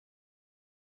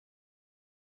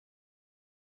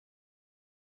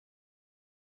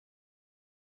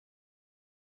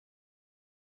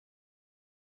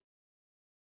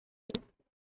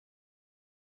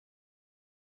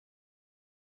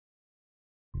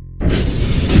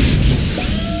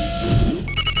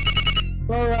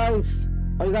Hello guys,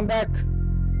 welcome back.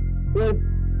 We're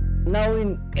now in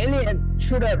Alien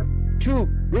Shooter 2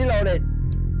 Reloaded.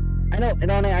 I know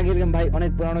এটা অনেক আগের game ভাই,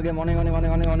 অনেক পুরানো গেম, অনেক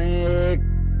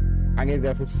আগের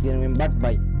গ্রাফিক্স গেম, বাট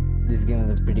ভাই this game is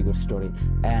a pretty good story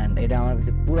and এটা আমার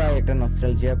কাছে পুরো একটা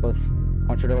নস্টালজিয়া কজ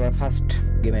আমার ছোটবেলার ফার্স্ট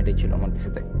গেম এটাই ছিল আমার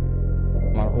পিসিতে,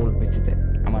 আমার ওল্ড পিসিতে,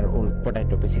 আমার ওল্ড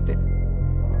পটেটো পিসিতে।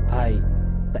 ভাই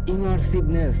the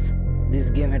immersiveness this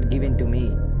game had given to me,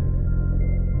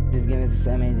 this game is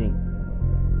amazing.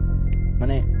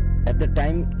 মানে at the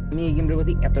time আমি এই গেমটার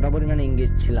প্রতি এতটা পরিমাণে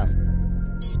এঙ্গেজ ছিলাম।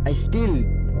 I still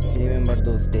remember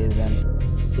those days and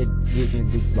it gives me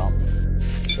big bumps.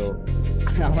 So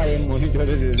আমার এই মনিটরের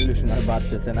রেজোলিউশন আর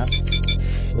বাড়তেছে না,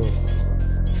 so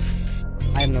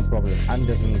I have no problem. I'm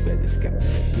just going to play this game.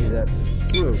 These are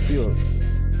pure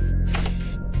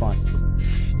fun.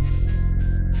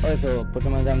 Okay, so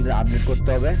প্রথমে আমাদের update করতে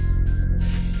হবে।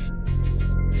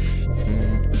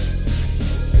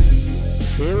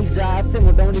 Health যা আছে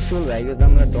মোটামুটি চলবে, কিন্তু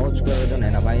আমরা ডজ করার জন্য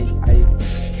না ভাই।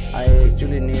 I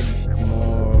actually need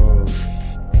more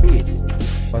speed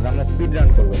because আমরা স্পিড রান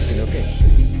করবো। ওকে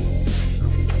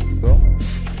go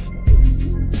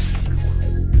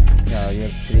yeah you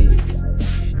have 3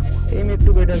 aim একটু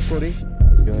বেটার করি,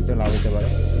 হয়তো লাভ হতে পারে।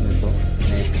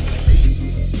 next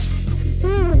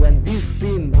when this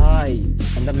scene bhai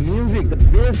and the music, the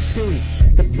best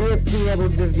thing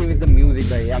about this game is the music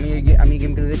bhai. আমি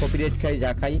game খেলতে copyright খাই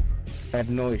যা খাই, I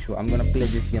have no issue. I'm gonna play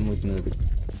this game with music.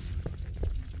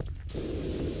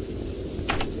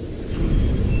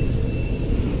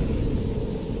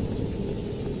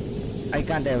 I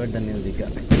can't have it the music.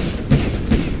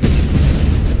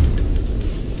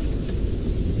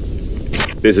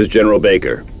 This is General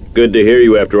Baker. Good to hear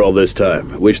you after all this time.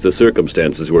 Wish the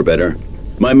circumstances were better.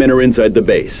 My men are inside the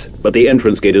base, but the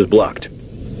entrance gate is blocked.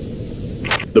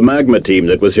 The Magma team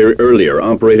that was here earlier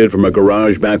operated from a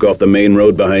garage back off the main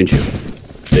road behind you.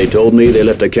 They told me they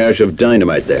left a cache of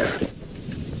dynamite there.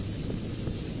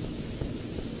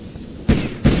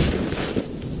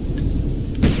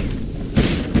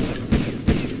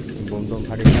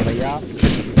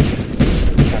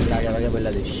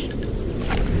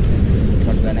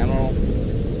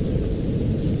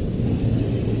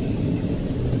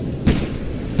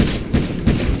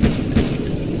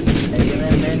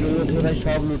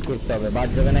 সব লুট করতে হবে, বাদ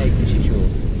যাবে না একটি শিশু।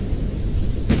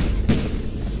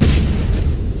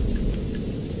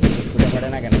 পারে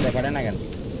না কেন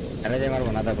এটা যে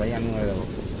মারবো না, তা ভাই আমি মরে যাবো,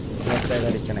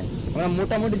 ইচ্ছা নাই। আমরা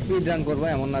মোটামুটি স্পিড রান করবো,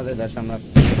 এমন না যে জাস্ট আমরা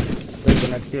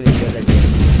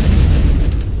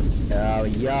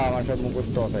আমার সব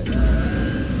মুখস্থ আছে।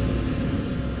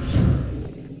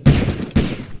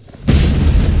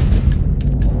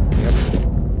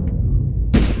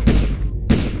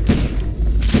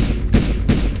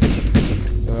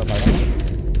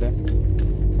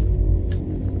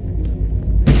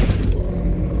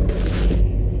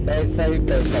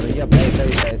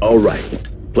 All right.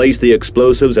 Place the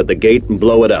explosives at the gate and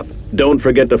blow it up. Don't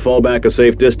forget to fall back a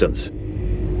safe distance.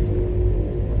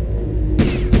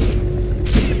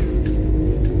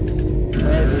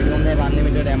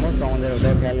 Unlimited ammo, so আমাদের ওটা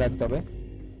খেয়াল রাখতে হবে।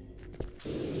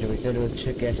 যে ভিতরে হচ্ছে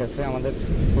ক্যাশ আছে, আমাদের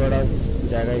পুরোটা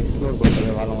জায়গা এক্সপ্লোর করতে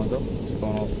হবে ভালো মতো,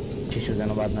 কোনো শিশু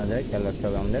যেন বাদ না যায়, খেয়াল রাখতে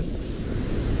হবে আমাদের।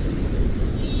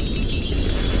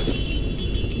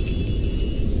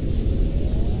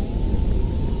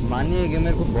 মানি এই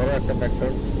গেমের খুব বড় একটা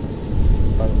factor.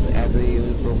 As we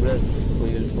will progress,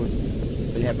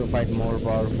 we'll have to fight more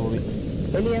powerful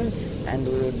aliens, and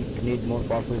we will need more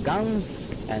powerful guns,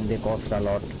 and they cost a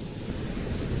lot.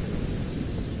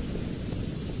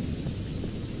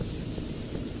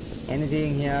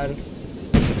 Anything here?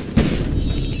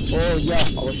 Oh yeah,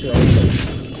 অবশ্যই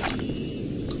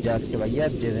জাস্ট ভাইয়া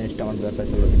যে জিনিসটা আমার ব্যাপার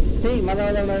ছিল, সেই মাঝে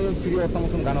আমরা ফ্রি অসম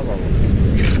গানও পাবো।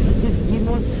 This game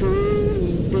was so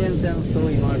intense and so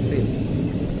immersive.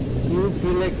 You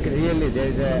feel like really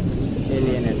there is a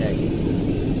alien attack.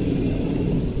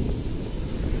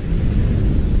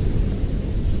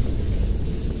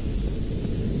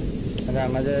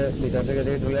 মাঝে ভিতর থেকে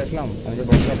দেখে চলে আসলাম, আমি যে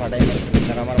বক্সটা ফাটাই নি,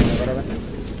 তারা আমার মনে করাবেন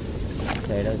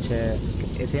এটা হচ্ছে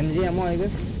SMG এমন আই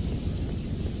গেস।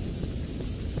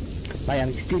 ভাই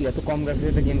আমি স্টিল এত কম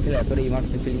গ্রাফিক্সে গেম খেলে এতটা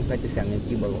ইমার্সিভ ফিলিং পাইতেছি, আমি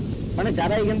কি বলবো। মানে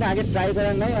যারা এই গেমটা আগে ট্রাই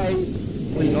করার নাই, I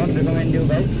will not recommend you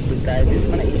guys to try this.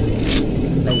 মানে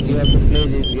like you have to play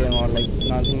this game or like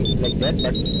nothing like that,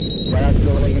 but যারা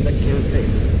স্লো গেমটা খেলছে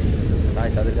ভাই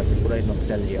তাদের কাছে পুরাই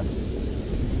নস্টালজিয়া।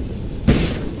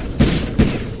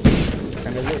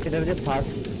 এটার যে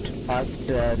ফার্স্ট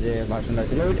যে ভার্সনটা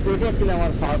ছিল ওইটা অ্যাকচুয়ালি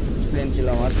আমার ফার্স্ট প্লেন ছিল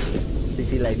আমার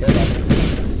পিসি লাইফে।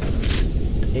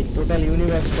 এই টোটাল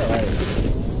ইউনিভার্সটা ভাই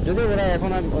যদিও ওরা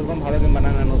এখন আর ওরকম ভালো গেম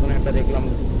বানায় না, নতুন একটা দেখলাম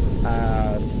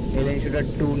এলিয়েন শুটার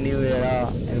 2 নিউ এরা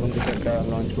এরকম কিছু একটা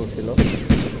লঞ্চ করছিল,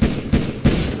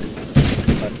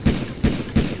 but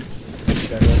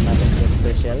that was nothing so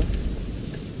special.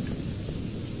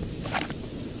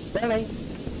 তাই নাই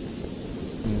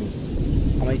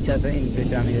আমার ইচ্ছা আছে ইন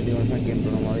ফিউচার আমি যদি কোনো সময় গেম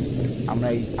প্রোগ্রাম হয়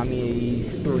আমি এই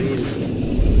স্টোরির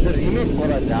রিমেক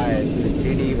করা যায়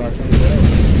 3D ভার্সন করে,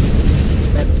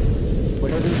 বাট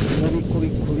ওটা খুবই খুবই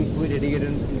খুবই খুবই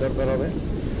ডেডিকেটেড দরকার হবে,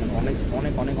 অনেক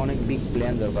অনেক অনেক অনেক বিগ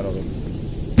প্ল্যান দরকার হবে।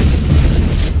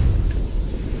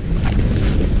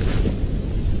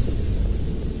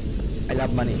 I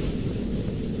love money.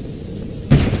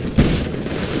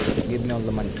 Give me all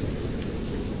the money.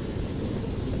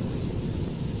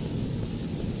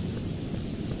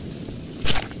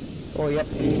 Oh, yep.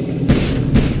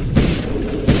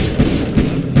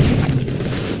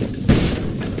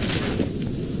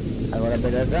 I got a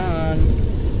better gun.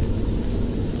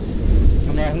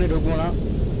 আমরা এখনই ঢুকবো না,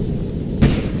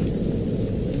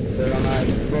 আমরা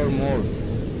এক্সপ্লোর মোর।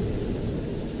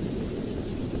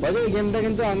 এই গেমটা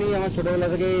কিন্তু আমি আমার ছোটবেলা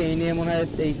থেকে এই নিয়ে মনে হয়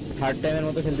এই 3rd টাইমের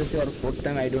মতো খেলতেছি, আর 4th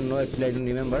time I don't know, actually I don't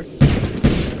remember,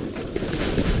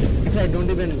 I don't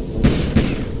even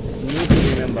need to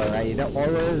remember. এটা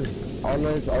অলওয়েজ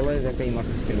অলওয়েজ অলওয়েজ একটা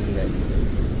ইমোশনাল ফিলিং দেয়,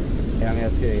 এটা আমি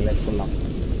আজকে রিয়েলাইজ করলাম।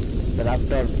 বাট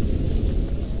আফটার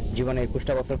জীবনে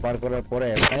 21টা বছর পার করার পরে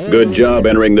Good job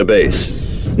entering the base.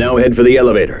 Now head for the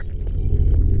elevator.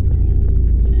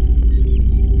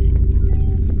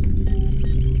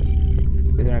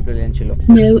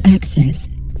 No access.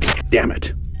 Damn it.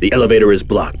 The elevator is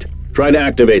blocked. Try to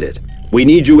activate it. We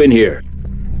need you in here.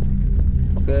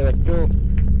 Okay, Vettu.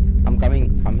 I'm coming.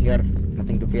 I'm here.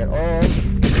 Nothing to fear. Oh,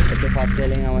 Vettu fast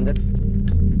telling আমাদের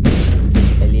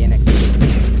alien activity.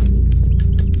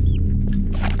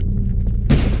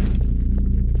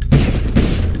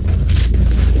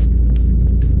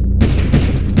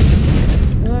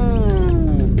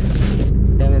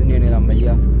 Damage নিয়ে নিলাম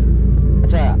ভাইয়া।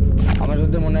 আচ্ছা আমার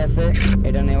যদি মনে আছে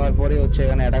এটা নেওয়ার পরে হচ্ছে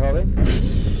এখানে অ্যাটাক হবে,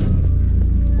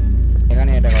 এখানে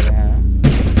অ্যাটাক হবে। হ্যাঁ,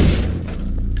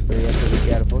 তো you have to be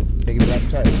careful. এটা কি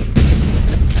ব্লাস্ট হয়?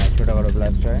 হ্যাঁ, ছোটখাটো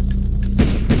ব্লাস্ট হয়।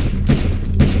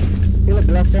 এগুলো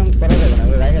ব্লাস্ট এখন করা যাবে না,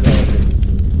 এগুলো রেখে দেওয়া উচিত।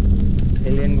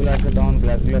 এলিয়েনগুলো আসলে তখন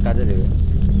ব্লাস্টগুলো কাজে দেবে।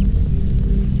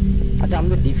 আচ্ছা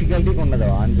আমাদের ডিফিকাল্টি কোনটা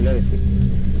দেওয়া আমি ভুলে গেছি।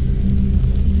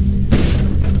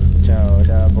 আচ্ছা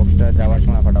ওটা বক্সটা যাওয়ার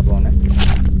সময় ফাটাবো অনেক।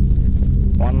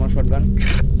 One more shotgun.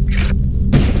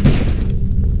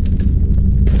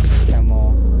 Ammo.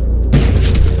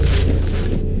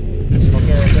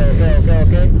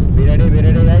 Okay. Be ready,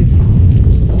 guys.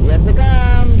 Here they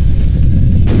comes.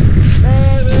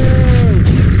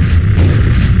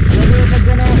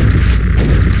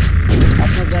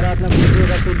 अपना जरा अपना कुर्सी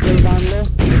का सीट बेल्ट बांध लो।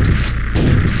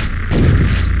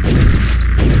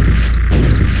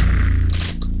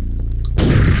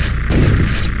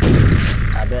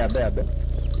 अबे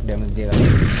डैमेज दिएगा।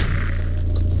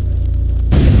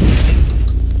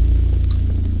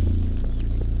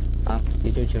 हाँ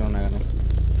কিছু ছিল না কেন?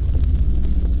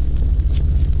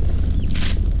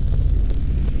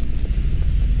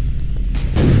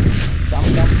 কাম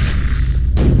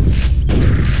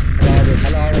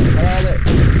খেলা হবে।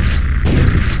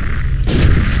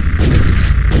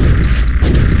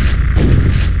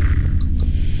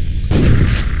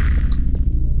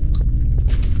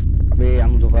 अबे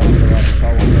हम दोबारा सौ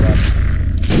अंदर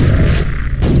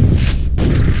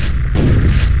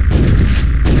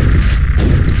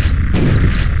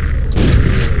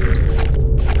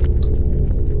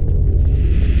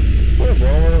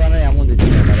বড় গানে এমন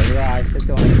দিচ্ছে না, এগুলো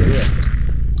আসতে অনেক দেরি আছে।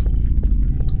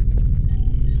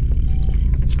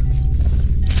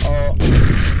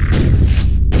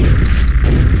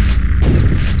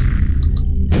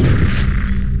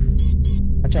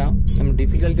 আচ্ছা আমি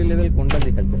ডিফিকাল্টি লেভেল কোনটা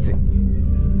দেখাচ্ছি?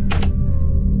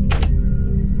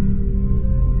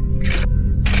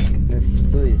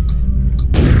 Swiss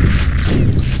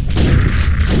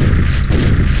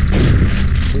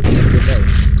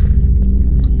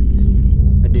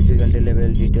difficulty level,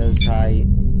 details high,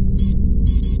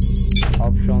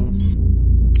 options,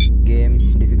 game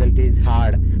difficulty is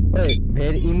hard. Wait,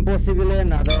 very impossible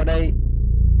না দেওয়াটাই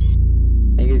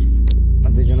I guess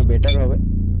আমাদের জন্য বেটার হবে।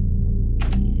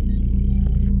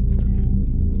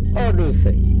 Or do you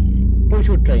say we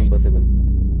should try impossible?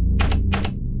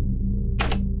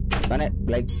 মানে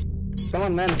like come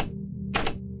on man,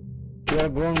 you are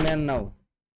a grown man now,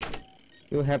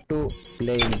 you have to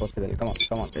play impossible. Come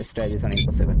on, let's try this on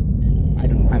impossible.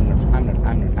 I'm not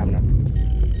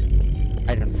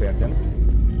I don't fear them.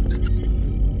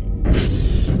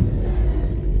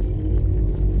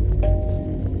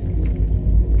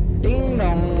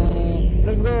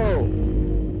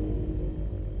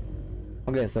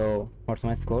 Okay, so what's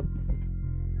my score?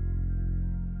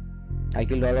 I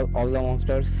killed all the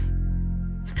monsters.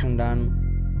 Section done.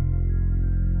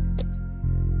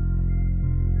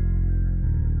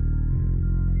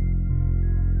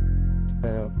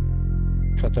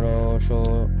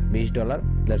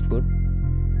 $1720. That's good.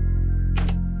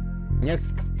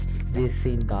 Next, this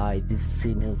scene, guys. This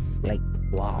scene is like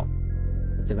wow.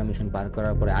 যেটা mission পার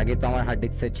করার পরে আগে তো আমার hard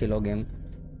ডিস্কে ছিল game,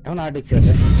 এখন hard ডিস্কে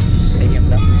আছে এই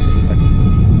গেমটা।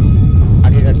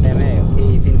 আগেকার টাইমে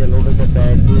এই সিনটা লোড হতে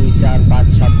প্রায় 2, 4, 5,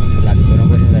 7 মিনিট লাগতো। এরকম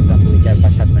বসে থাকতাম 2, 4,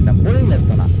 5, 7 মিনিট, বোরিং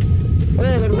লাগতো না।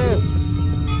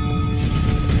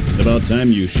 About time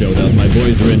you showed up. My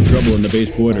boys are in trouble in the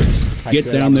base quarters. Get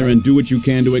down there and do what you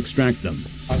can to extract them.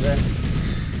 Okay.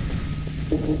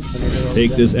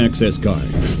 Take this access card.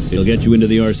 It'll get you into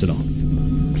the arsenal.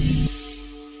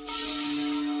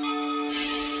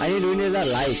 I need to need the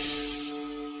light.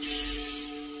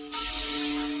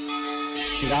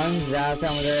 Guns যাতে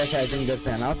আমাদের কাছে I think that's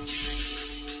enough.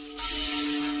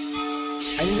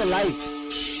 I need the light.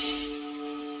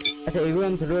 আচ্ছা এগুলো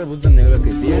আমি ছোটবেলায় বুঝতাম না এগুলো কি।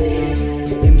 This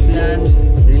implant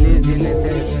released in a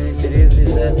series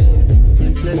is the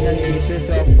simplest and cheapest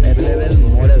of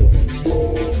available models.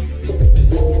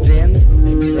 Strength,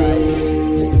 price.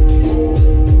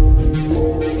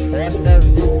 What does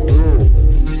this do?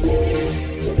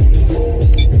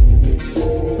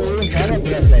 So we have a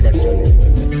flashlight actually.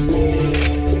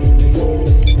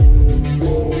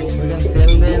 We can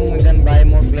sell them, we can buy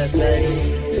more flashlights.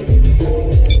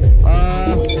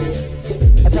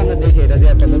 আচ্ছা আমরা দেখি এটা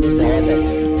দিয়ে কতদূর যাওয়া যায়।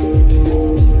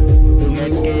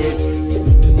 Medkits,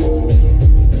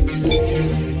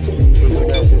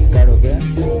 security office card, okay.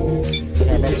 We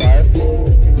have a card.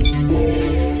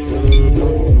 We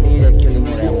don't need actually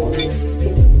more ammo.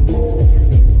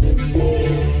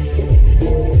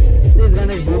 This gun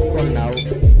is good for now.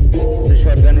 The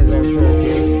shotgun is also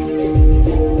okay.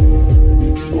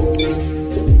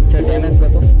 So damage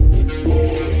কত?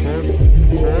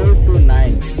 4 to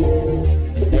 9.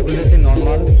 Accuracy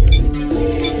normal.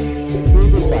 2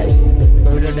 to 5. So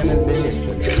it is damage base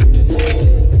actually.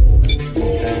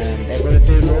 And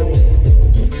accuracy low.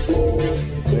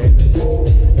 Okay.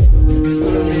 We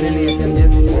don't need any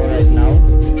SMGs for right now.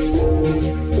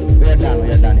 We are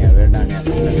done here.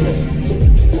 Let's go.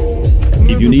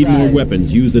 If you need more weapons,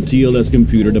 use the TLS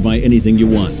computer to buy anything you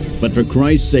want. But for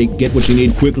Christ's sake, get what you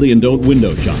need quickly and don't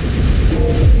window shop.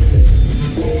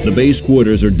 The base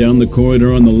quarters are down the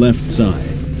corridor on the left side.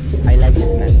 I like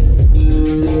this man.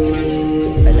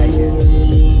 I like this.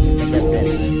 The captain.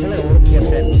 Hello,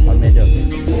 captain or major.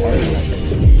 Or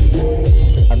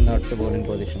I'm not the bowling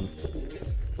position.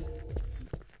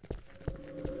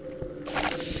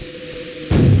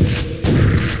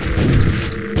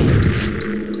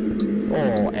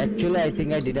 Oh, actually I think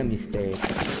I did a mistake.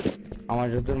 আমার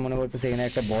যতদূর মনে করতেছে এখানে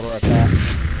একটা বড় একটা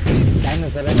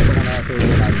ডাইনোসরের মতো কোনো একটা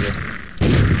লাগবে।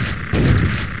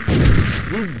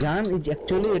 This gun is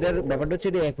actually এটার ব্যাপারটা হচ্ছে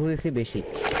এটা অ্যাকুরেসি বেশি,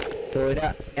 তো এটা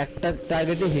একটা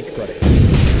টার্গেটে হিট করে।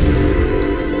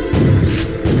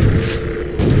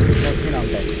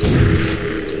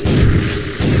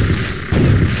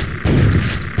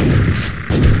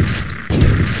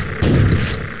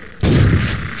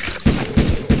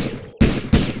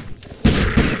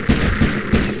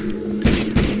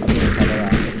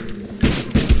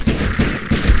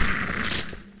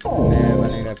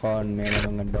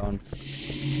 Don.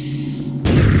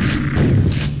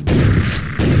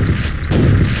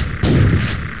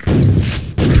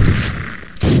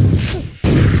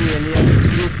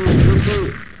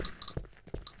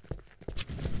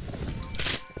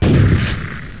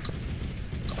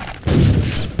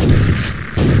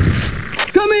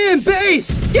 Come in, base!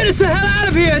 Get us the hell out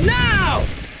of here, now!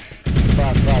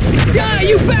 Die,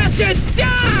 you bastards!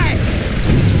 Die!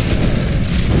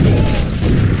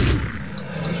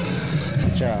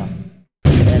 আচ্ছা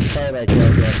একটাই বাইক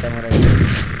আছে, একটা মারা গেছে।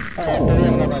 একটাই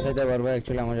আমরা বাঁচাতে পারবো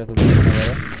অ্যাকচুয়ালি আমার যতদূর মনে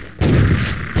পড়ে।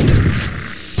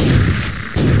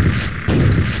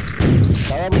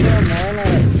 বাবা বুঝে মনে না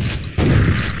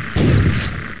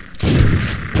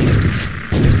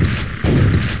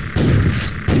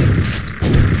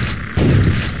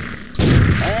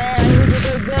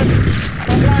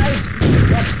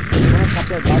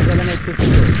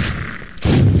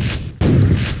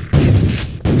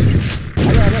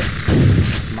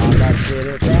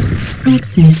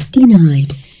Access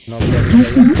denied.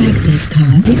 Personal access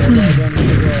card required.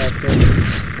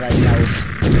 Right now,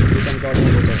 you can call me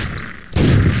later.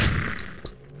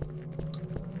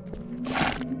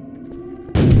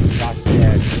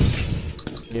 Bastards.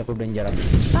 You're too dangerous.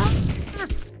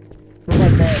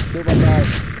 Super fast. You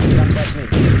can't catch me.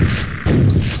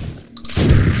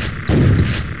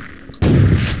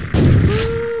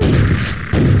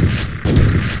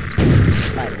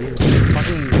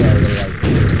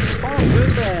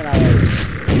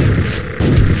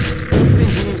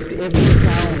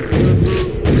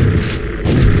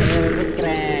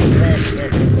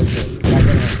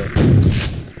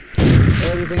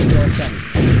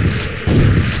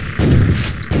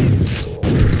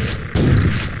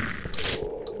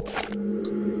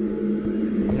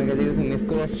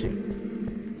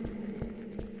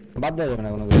 বাদ দেওয়া যাবে না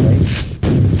কোনো কিছু ভাই,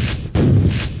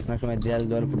 অনেক সময় দেয়াল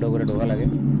দেওয়াল ফুটো করে ঢোকা লাগে।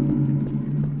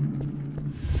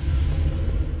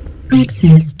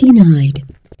 Access denied.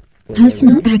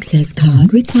 Personal access card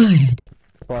required.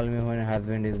 Call me when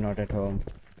husband is not at home.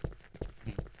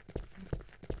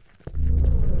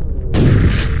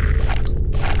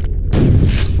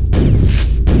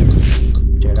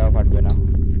 Cheraw ফাটবে না।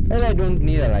 I don't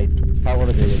need a light.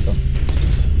 সাগরে দিয়ে যেত।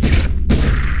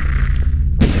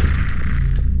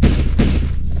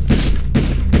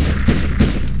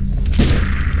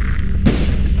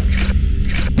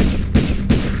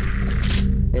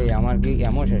 এই আমার কি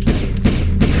এমন শেষ নাকি?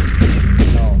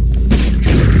 No.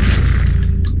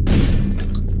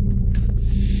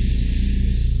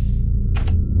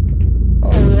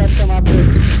 Oh, we have some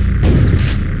updates.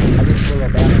 Updates করবো,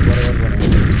 ব্যায়াম করে করবো না।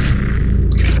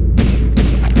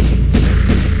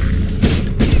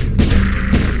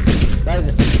 Guys,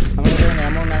 আমরা যখন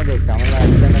এমন নাই দেখতে, আমরা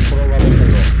একদম পুরোভাবে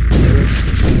খেলবো।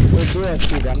 ওই দু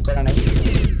একটি গান করা নাই।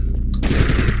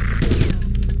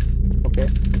 Okay.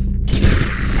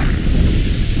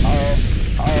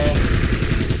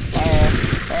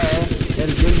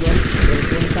 There's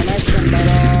been some action, but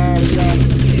yeah.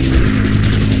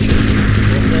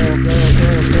 Okay.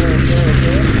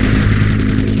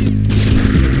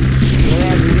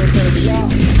 Yeah, we go for it, yeah.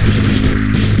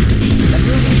 The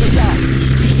music is down.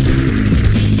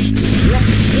 Yeah.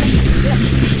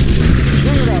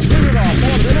 Bring it on,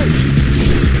 come on, get in.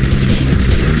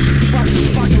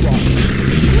 Fuck you on.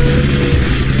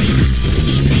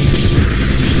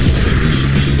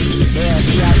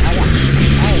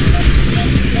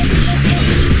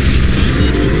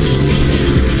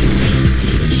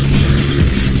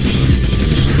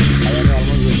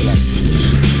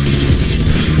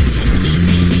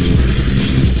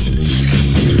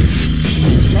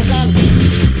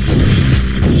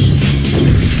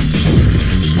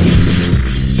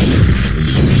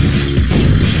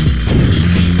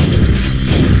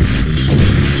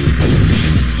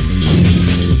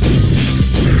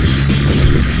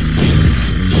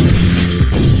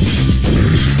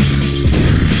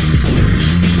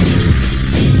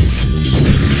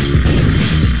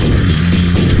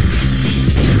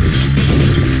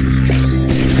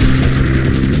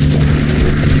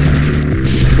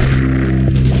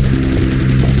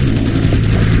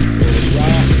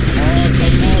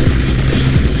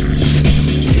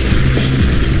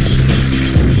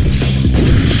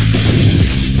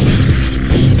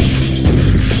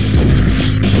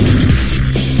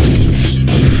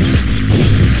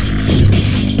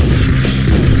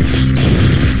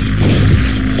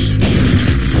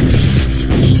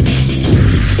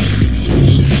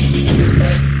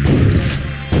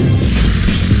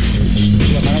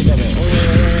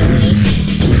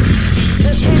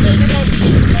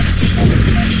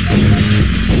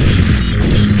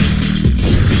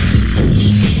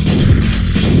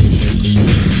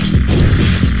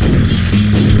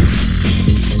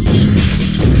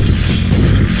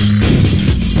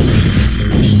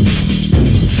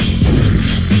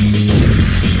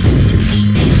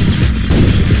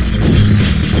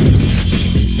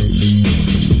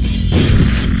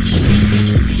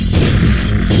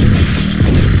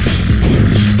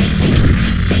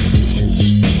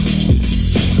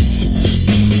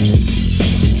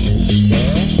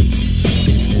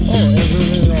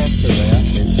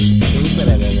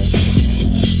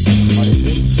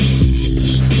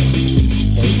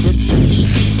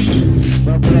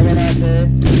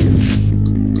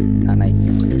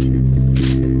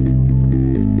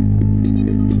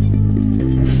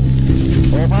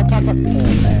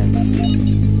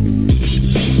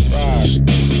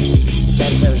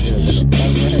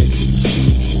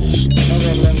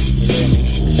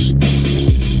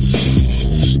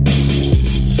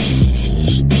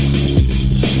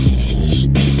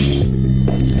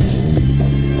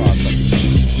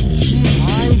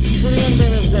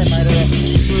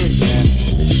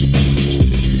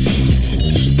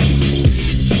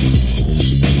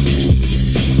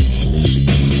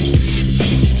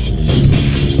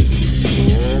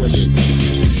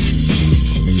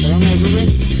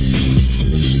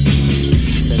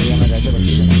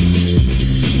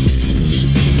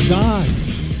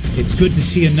 Good to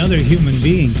see another human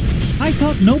being. I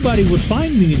thought nobody would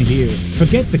find me in here.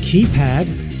 Forget the keypad.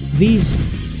 These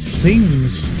things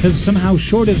have somehow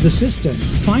shorted the system.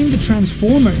 Find the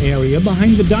transformer area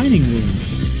behind the dining room.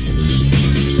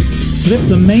 Flip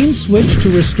the main switch to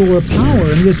restore power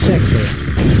in this sector.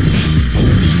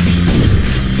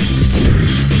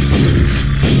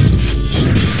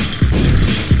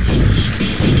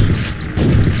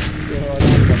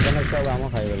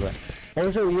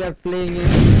 Also, we are playing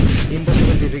in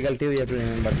impossible difficulty. We have to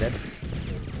remember that.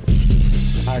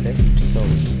 Hardest. So.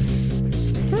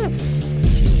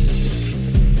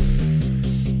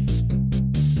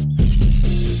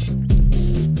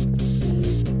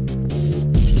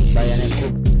 ভাই এনে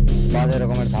খুব বাজে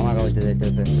রকমের ধামাকা হইতে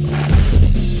যাইতেছে।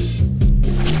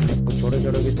 ছোট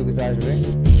ছোট কিছু কিছু আসবে।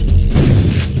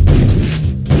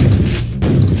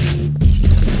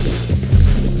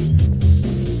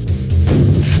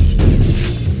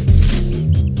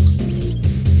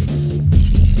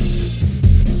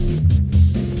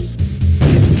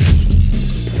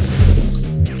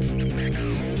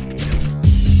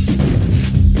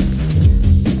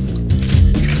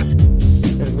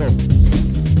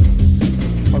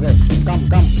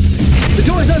 The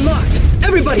door's unlocked!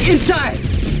 Everybody inside!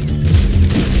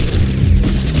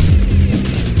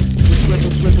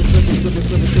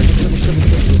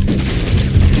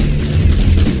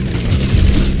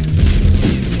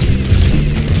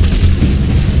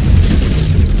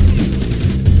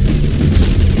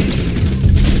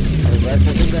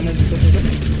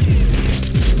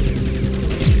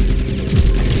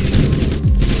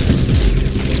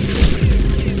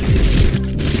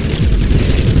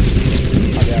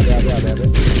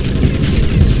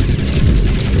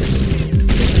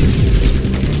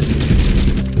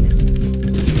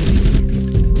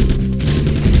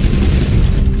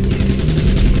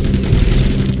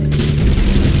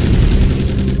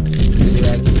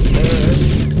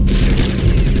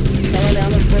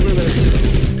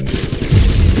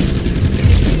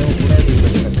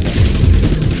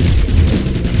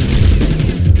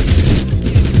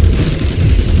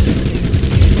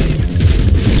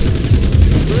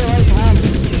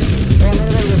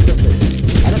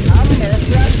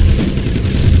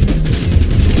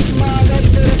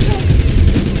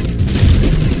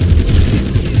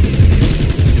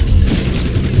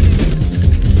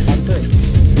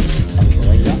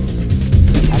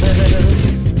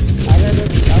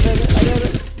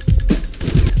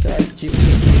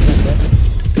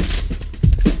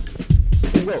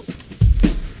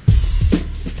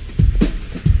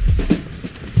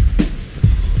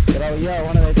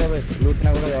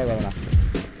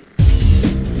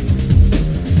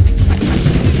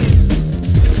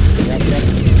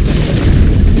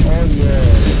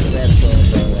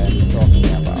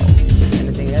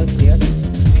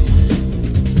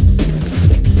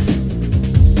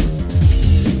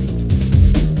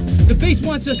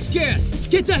 Wants us scarce!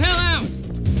 Get the hell out!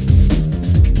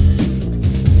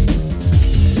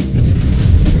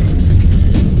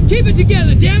 Keep it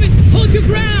together, damn it! Hold your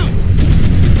ground!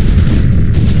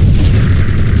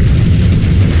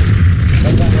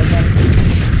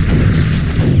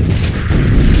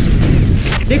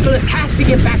 Nicholas has to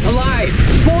get back alive!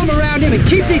 Form around him and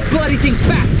keep these bloody things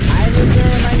back! I will go.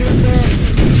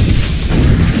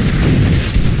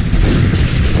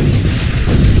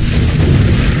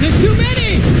 There's too many!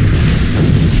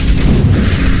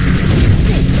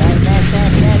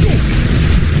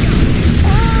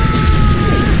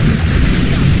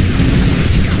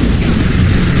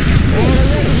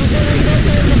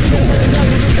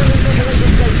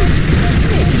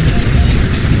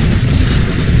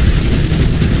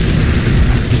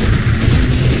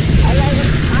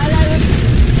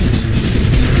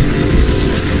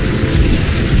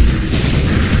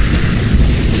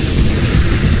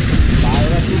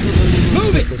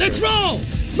 Let's roll!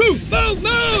 Move, move,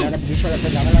 move!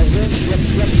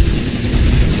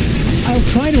 I'll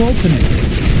try to open it.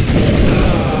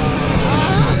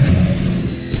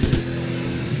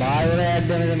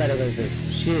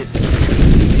 Shit.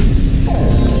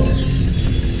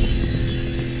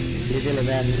 Little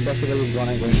man, impossible is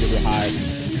going to be hard.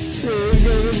 It's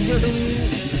getting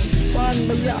fun,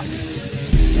 but yeah.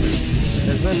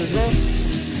 Let's go.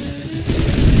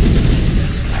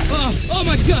 Oh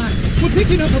my god! We're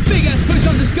picking up a big-ass push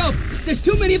on the scope! There's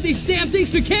too many of these damn things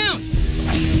to count!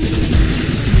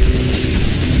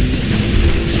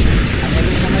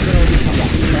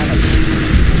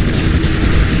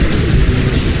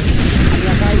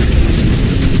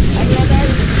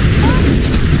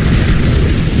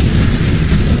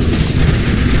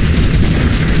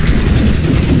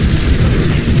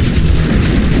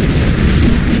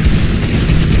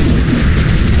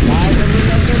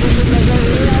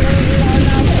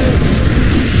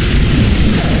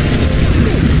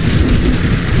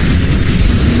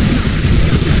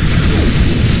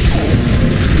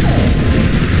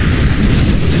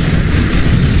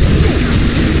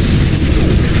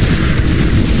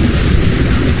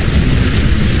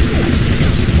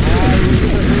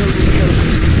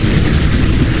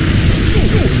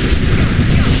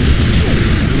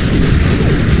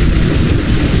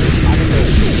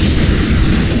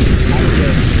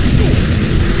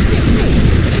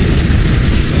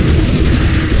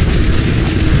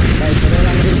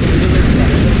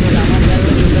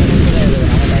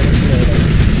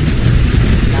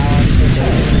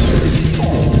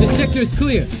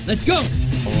 Let's go!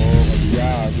 ও ভাইয়া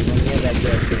জীবন নিয়ে রাজ্য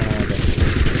আসছে আমাদের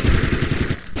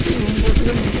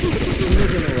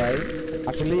impossible ভাই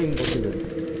আসলে impossible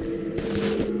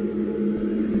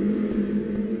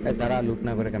তারা লুট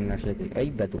না করে কেমন আসলে এই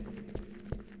বাতু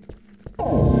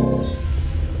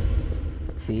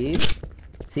See?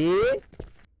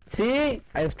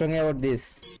 I was talking about this.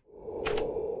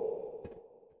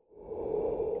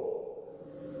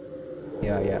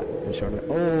 Yeah. The short.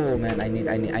 Oh man, I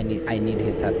need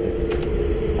his help.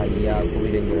 Yeah, could be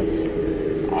dangerous.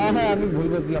 আমি ভুল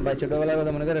বলছিলাম ভাই ছোটবেলার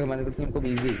কথা মনে করছিলাম খুব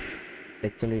easy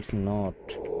actually it's not.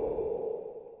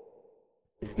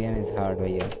 This game is hard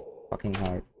ভাইয়া fucking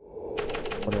hard.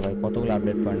 ওরে ভাই কতগুলো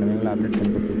আপডেট পয়েন্ট আমি এগুলো আপডেট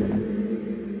পয়েন্ট করতেছিলাম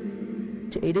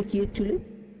এটা কি অ্যাকচুয়ালি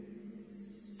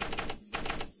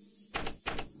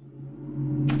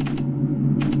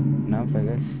now I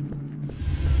guess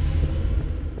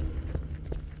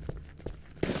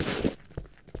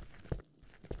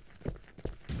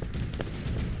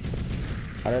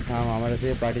আরে থাম আমার সাথে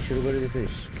পার্টি শুরু করে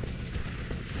দিছিস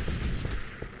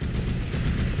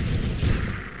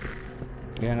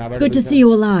Good to see you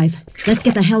alive. Let's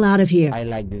get the hell out of here. I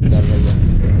like this guy.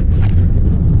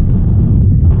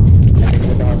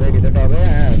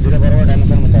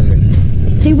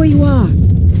 Stay where you are.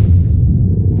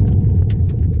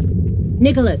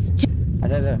 Nicholas.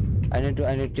 আচ্ছা I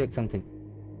need to check something.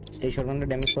 এই শটগানটা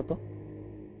damage কত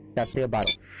 4 থেকে 12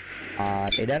 আর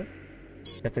এটার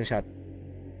 4 থেকে 7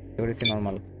 এবারে সে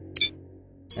নরমাল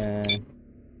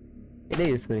এটা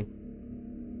ইউজ করি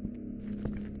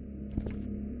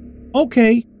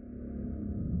Okay.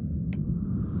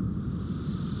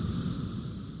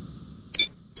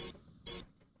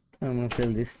 I'm gonna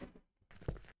sell this.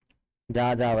 Ja,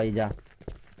 bhai, ja.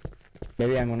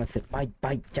 Baby, I'm gonna sell.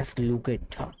 Bhai, just look at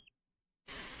her.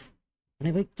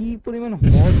 Bhai, ki poriman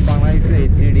hot banaise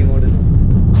 3D model.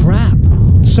 Crap!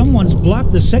 Someone's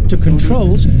blocked the sector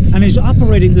controls and is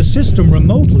operating the system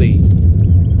remotely.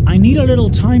 I need a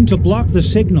little time to block the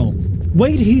signal.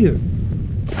 Wait here.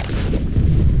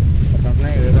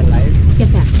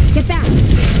 Get back.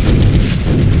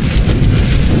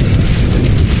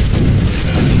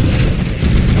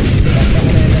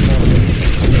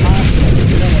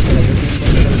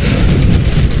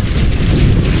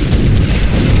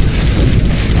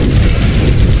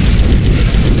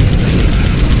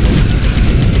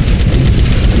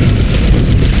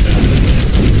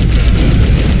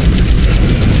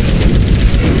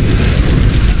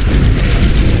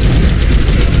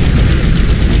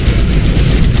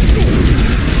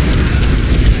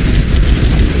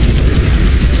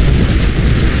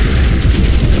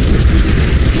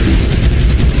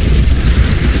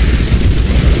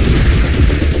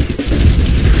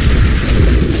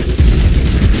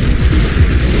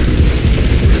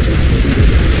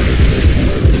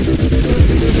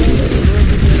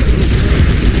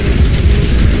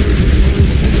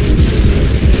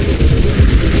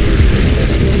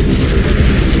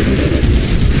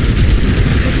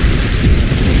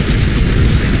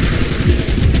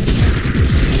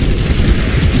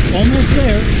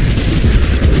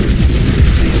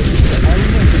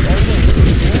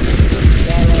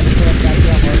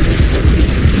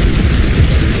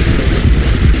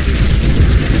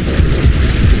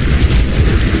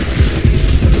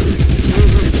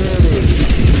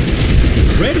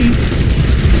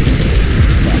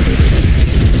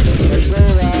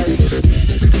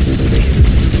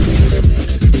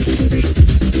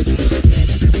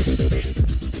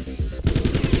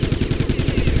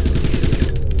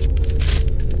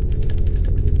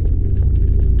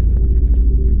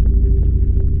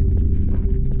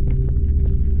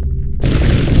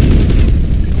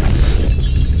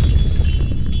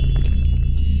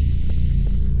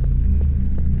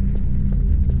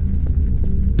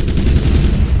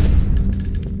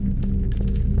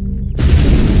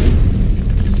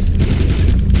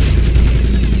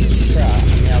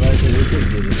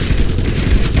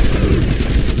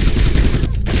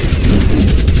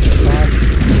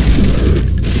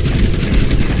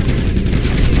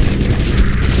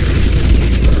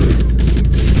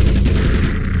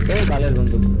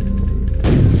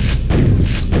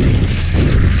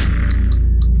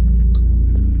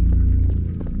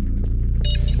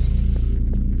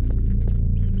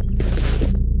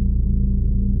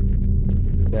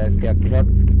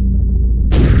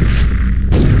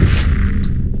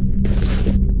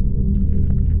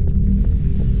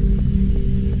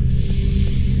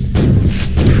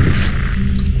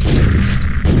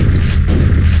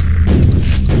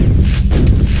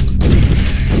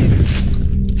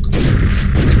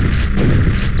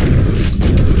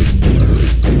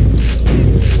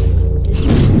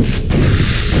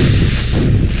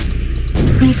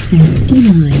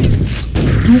 denied.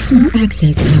 Personal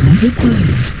access card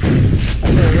required.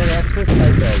 আচ্ছা এর access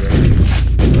পাইতে হবে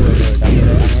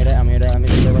আমি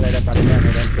ছোটবেলা এটা পারি না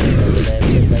এটা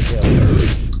অ্যাক্সেস পাইতে হবে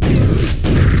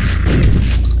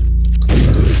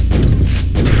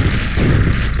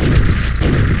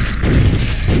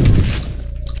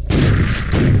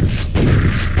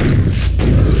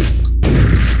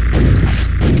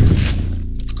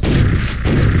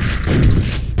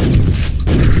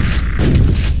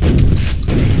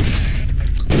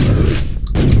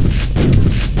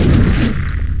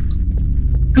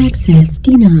Access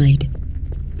denied.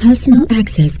 Personal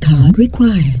access card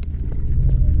required.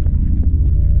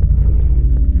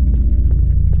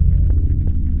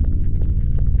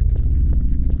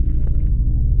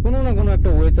 কোনো না কোনো একটা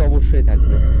ওয়ে তো অবশ্যই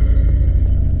থাকবে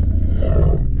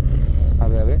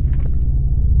হবে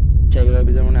সেগুলোর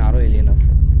ভিতরে মনে আরো এলিয়েন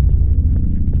আছে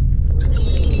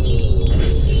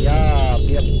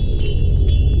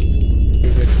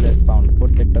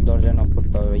প্রত্যেকটা দরজায় নক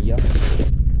করতে হবে ভাইয়া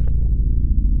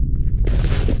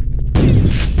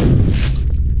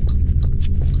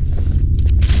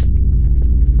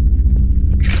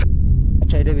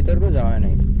আচ্ছা এটার ভিতরে তো যাওয়া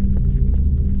নাই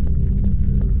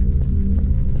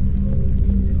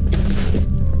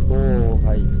ও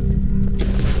ভাই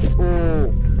ও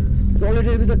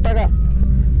টয়লেটের ভিতর টাকা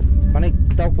মানে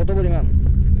তাও কত পরিমাণ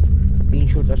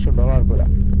 $300-400 করে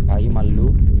ভাই মাল্লু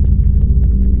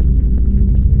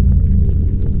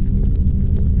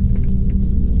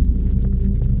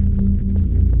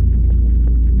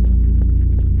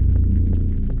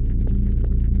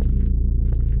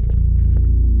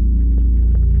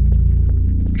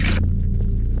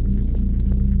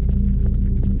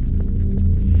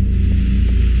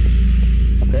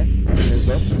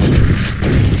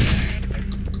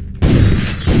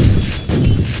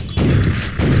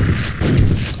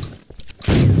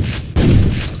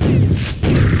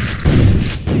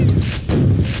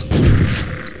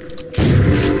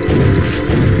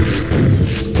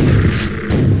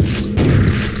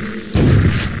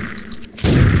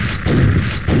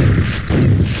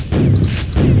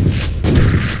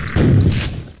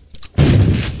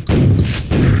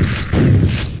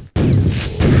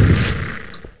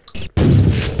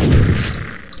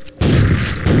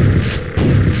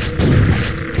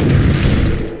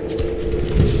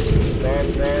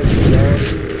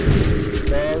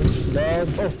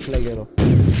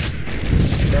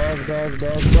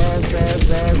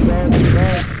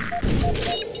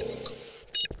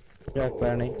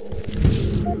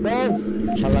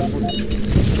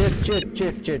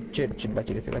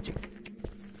বাঁচি গেছে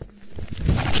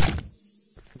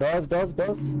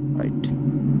does right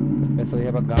so we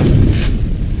have a gun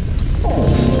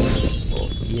oh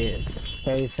yes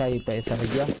पैसा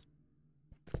भैया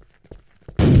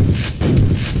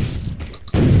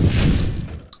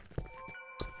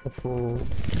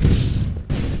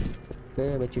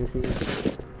বাঁচি গেছি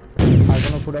আর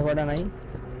কোনো ফুটা নাই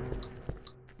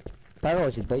থাকা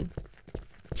উচিত ভাই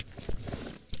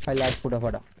I like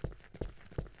ফুটা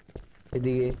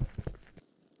এদিকে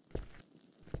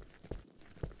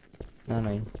না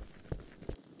নাই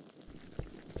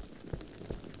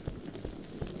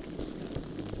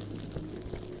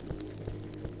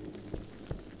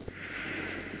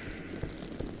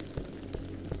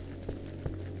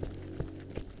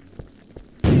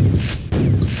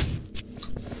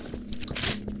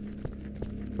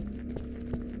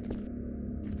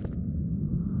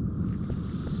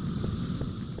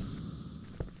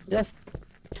just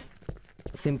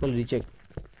simple recheck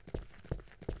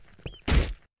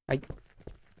I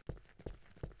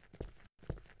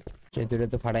যেটা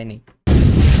তো ফাড়াইনি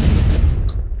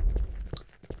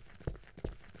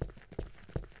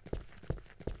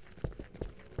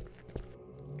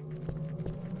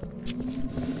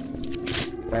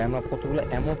ভাই আমরা কতগুলো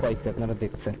এমও পাইছি আপনারা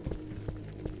দেখছেন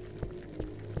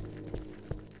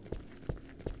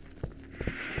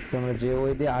আমরা যে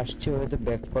ওয়ে দিয়ে আসছি ওইতে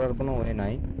ব্যাক করার কোনো ওয়ে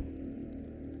নাই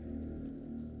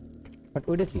বাট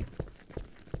ওইটা কি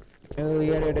এই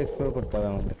এরিয়াটা এক্সপ্লোর করতে হবে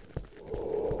আমাদের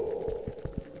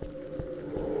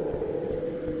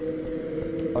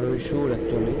আর উই শুড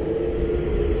অ্যাকচুয়ালি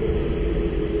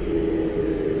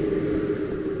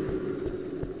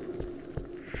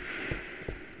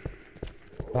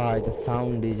ভাই the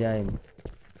sound design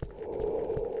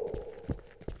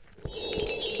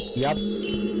yup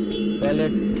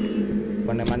toilet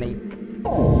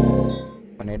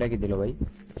মানে এটা কি দিল ভাই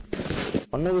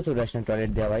অন্য কিছু রেশন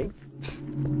টয়লেট দেওয়া ভাই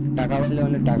টাকা বললে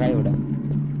অনেক টাকাই ওটা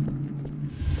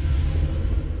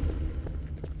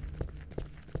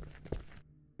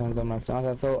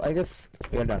so I guess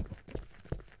we are done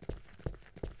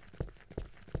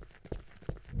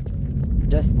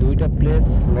দুইটা প্লেস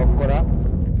লক করা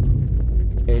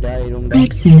এইটা এই রুমটা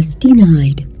Access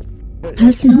denied.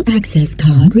 Personal access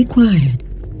card required.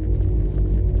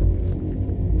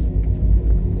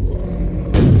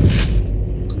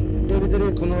 এর ভিতরে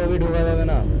কোনোভাবে ঢোকা যাবে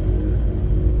না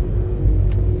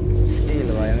স্টিল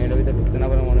ভাই আমি এর ভিতরে ঢুকতে না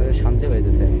পারে মনে হয় শান্তি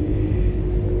পাইতেছে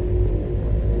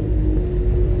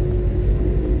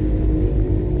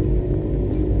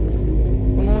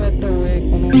কোনো একটা ওয়ে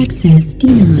কোনো Access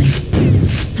denied.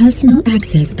 Personal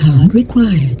access card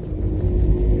required.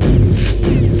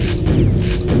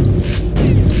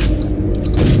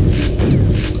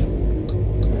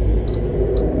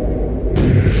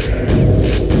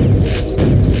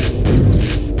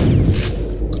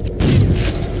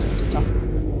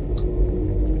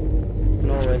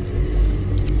 no way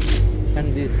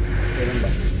and this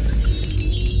remember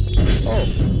oh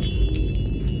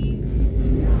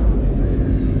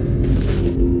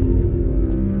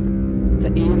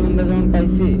এই রুমটা যখন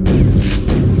পাইছি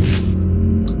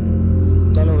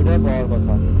তাহলে ওটা পাওয়ার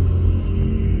কথা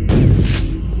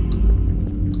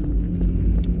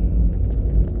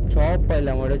সব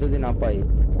পাইলাম ওটা যদি না পাই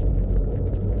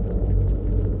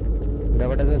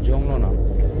ব্যাপারটা তো জমলো না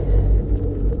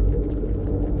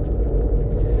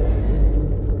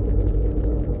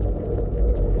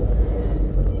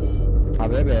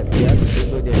হবে ব্যাস ইয়ার ঠিক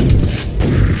হয়ে যায়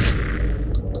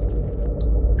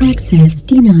Access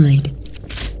denied.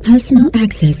 Personal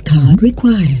access card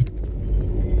required.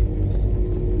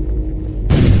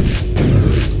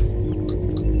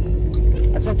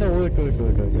 আচ্ছা আচ্ছা wait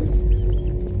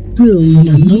Room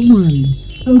number 1.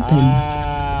 Open.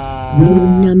 Room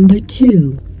number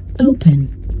 2. Open.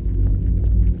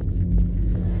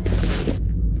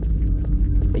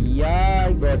 yeah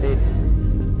I got it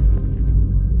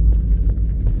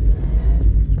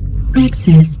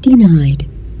Access denied.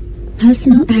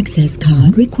 Personal access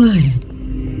card required.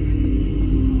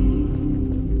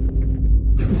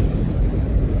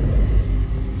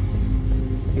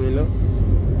 কি হলো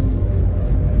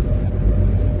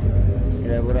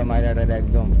এটা পুরো মাইরাটার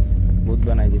একদম ভূত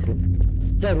বানাই দিছে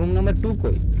আচ্ছা রুম নাম্বার 2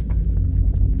 কই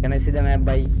can I C the map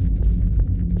ভাই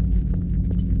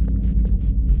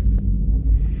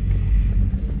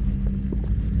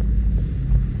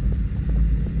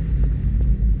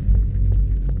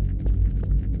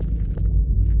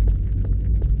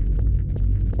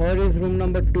Where is room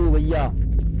number 2 भैया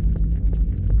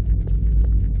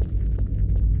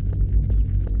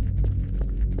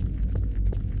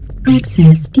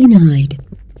Access denied.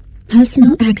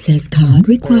 Personal access card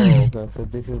required. okay so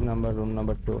this is room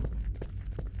number 2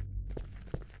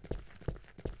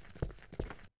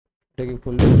 এটা কি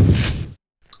খুললো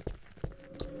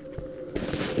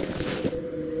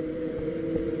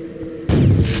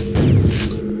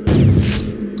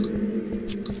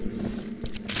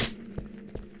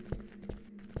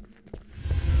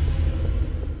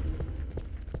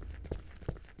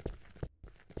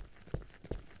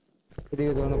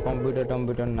এদিকে তো কোনো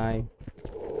কম্পিউটার নাই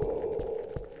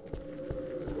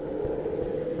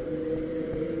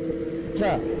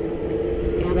আচ্ছা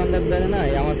এই বান্দার দ্বারা না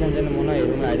আমার কেন জানি মনে হয় এই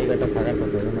রুমে আইডি কার্ডটা থাকার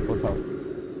কথা এখানে কোথাও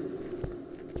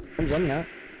আমি জানি না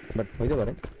বাট হইতে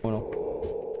পারে কোনো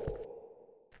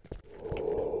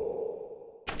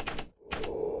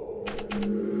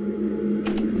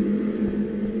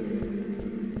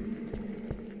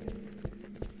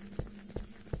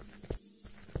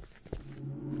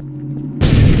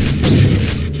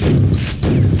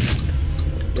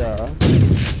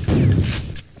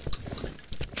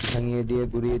ভাঙিয়ে দিয়ে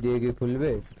ঘুরিয়ে দিয়ে কি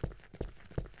খুলবে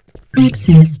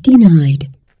Access denied.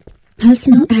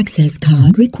 Personal access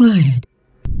card required.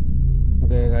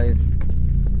 Okay guys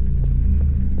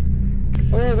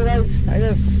I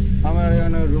guess আমার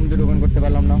এখানে রুম দিয়ে ওপেন করতে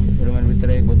পারলাম না রুমের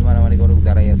ভিতরে বহুত মারামারি করুক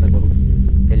যারাই আছে করুক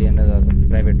এলিয়েনরা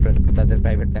প্রাইভেট তাদের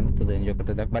প্রাইভেট টাইম তো এনজয়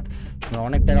করতে থাক বাট আমরা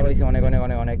অনেক টাকা পাইছি অনেক অনেক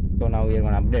অনেক অনেক তো now we are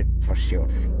gonna update for sure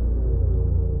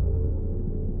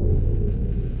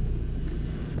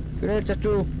great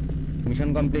চাচু মিশন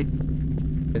কমপ্লিট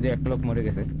যদি একটা লোক মরে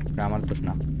গেছে আমার দোষ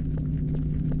না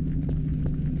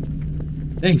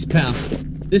Thanks, pal.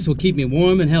 This will keep me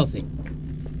warm and healthy.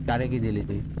 তারে কি দিলি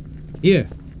তুই Here,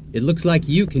 it looks like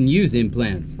you can use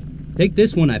implants. Take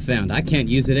this one I found. I can't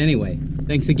use it anyway.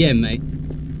 Thanks again, mate.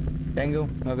 Thank you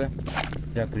okay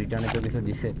যাক রিটার্নে তো কিছু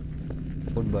দিছে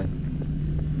good bye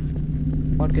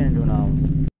what can I do now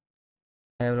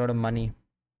I have lot of money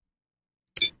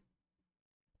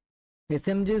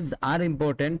SMGs are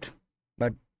important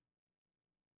but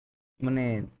মানে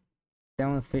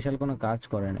তেমন special কোনো কাজ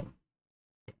করে নাই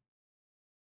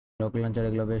রকেট লঞ্চার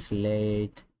এগুলো বেশ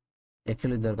লেট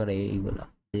অ্যাকচুয়ালি দরকার এইগুলো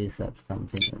দিস আর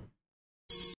সামথিং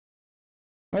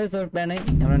ওই স্যার প্ল্যান নাই,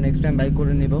 আমরা নেক্সট টাইম বাইক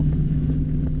করে নিব।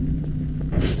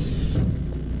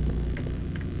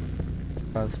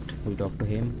 First we talk to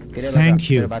him. Thank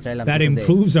you. That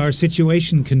improves our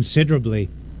situation considerably.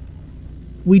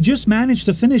 We just managed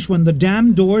to finish when the damn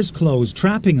doors closed,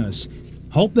 trapping us.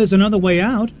 Hope there's another way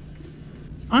out.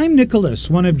 I'm Nicholas,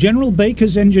 one of General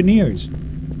Baker's engineers.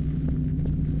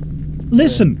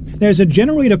 Listen, there's a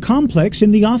generator complex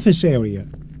in the office area.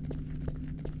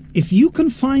 If you can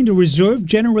find a reserve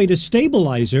generator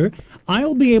stabilizer,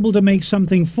 I'll be able to make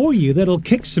something for you that'll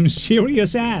kick some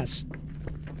serious ass.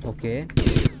 Okay.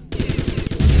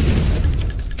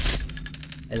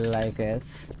 I like ass.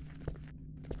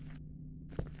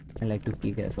 I like to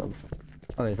kick ass also.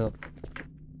 Okay, so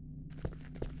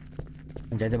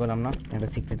যাইতে পারলাম না, একটা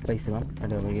secret পাইছিলাম,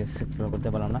 এটা secret করতে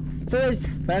পারলাম না। So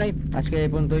আজকে এই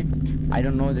পর্যন্তই। আই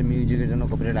ডোন্ট নো যে মিউজিকের জন্য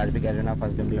কপিরাইট আসবে কি আসবে না।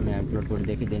 ফার্স্ট গেম প্লে আমি আপলোড করে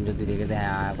দেখি, দেন যদি দেখে যে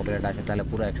হ্যাঁ কপিরাইট আসে তাহলে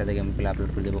পুরো একসাথে গেম প্লে আপলোড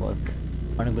করে দেবো।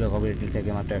 অনেকগুলো কপিরাইট থেকে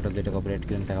মাত্র একটা দুটো কপিরাইট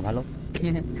ক্লেম থাকা ভালো।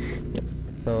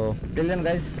 তো till then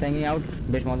guys, signing out.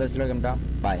 বেশ মজা ছিল গেমটা।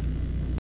 বাই।